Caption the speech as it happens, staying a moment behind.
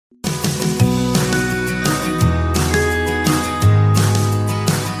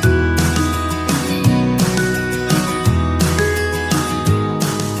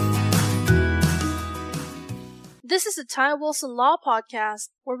This is the Ty Wilson Law Podcast,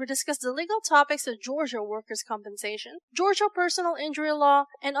 where we discuss the legal topics of Georgia workers' compensation, Georgia personal injury law,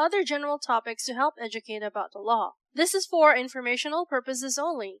 and other general topics to help educate about the law. This is for informational purposes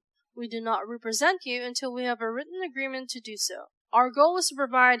only. We do not represent you until we have a written agreement to do so. Our goal is to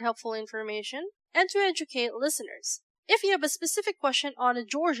provide helpful information and to educate listeners. If you have a specific question on a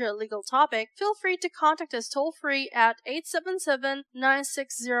Georgia legal topic, feel free to contact us toll-free at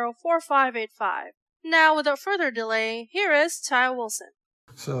 877-960-4585. Now, without further delay, here is Ty Wilson.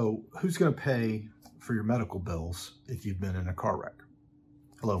 So, who's going to pay for your medical bills if you've been in a car wreck?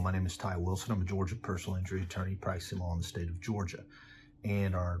 Hello, my name is Ty Wilson. I'm a Georgia personal injury attorney practicing law in the state of Georgia.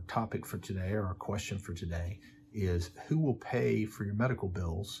 And our topic for today, or our question for today, is who will pay for your medical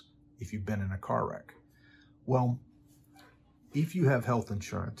bills if you've been in a car wreck? Well, if you have health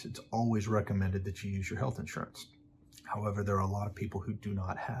insurance, it's always recommended that you use your health insurance. However, there are a lot of people who do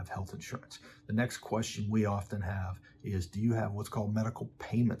not have health insurance. The next question we often have is, do you have what's called medical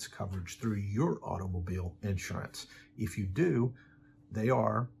payments coverage through your automobile insurance? If you do, they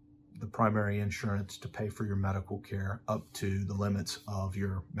are the primary insurance to pay for your medical care up to the limits of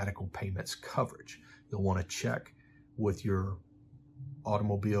your medical payments coverage. You'll want to check with your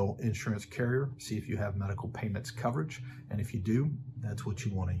automobile insurance carrier, see if you have medical payments coverage, and if you do, that's what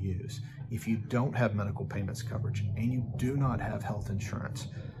you want to use. If you don't have medical payments coverage and you do not have health insurance,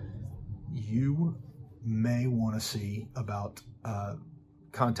 you may want to see about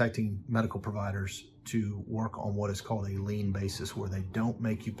contacting medical providers to work on what is called a lien basis, where they don't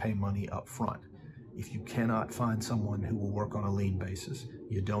make you pay money up front. If you cannot find someone who will work on a lien basis,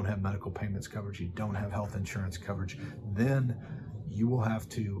 you don't have medical payments coverage, you don't have health insurance coverage, then you will have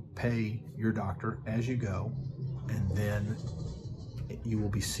to pay your doctor as you go, and then you will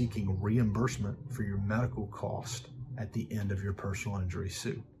be seeking reimbursement for your medical cost at the end of your personal injury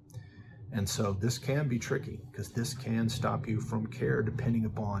suit. And so this can be tricky, because this can stop you from care depending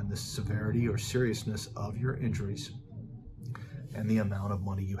upon the severity or seriousness of your injuries and the amount of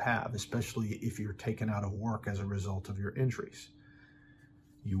money you have, especially if you're taken out of work as a result of your injuries.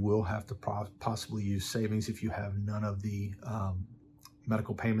 You will have to possibly use savings if you have none of the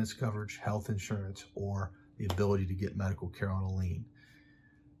medical payments coverage, health insurance, or the ability to get medical care on a lien.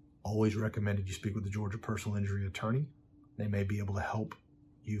 Always recommended you speak with the Georgia personal injury attorney. They may be able to help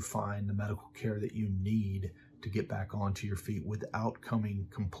you find the medical care that you need to get back onto your feet without coming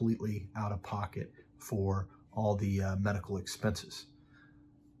completely out of pocket for all the medical expenses.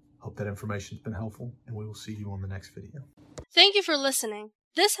 Hope that information has been helpful, and we will see you on the next video. Thank you for listening.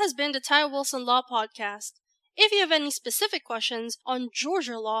 This has been the Ty Wilson Law Podcast. If you have any specific questions on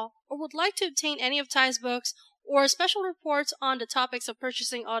Georgia law, or would like to obtain any of Ty's books or special reports on the topics of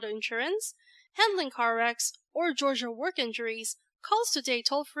purchasing auto insurance, handling car wrecks, or Georgia work injuries, call us today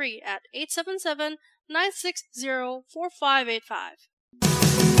toll-free at 877-960-4585.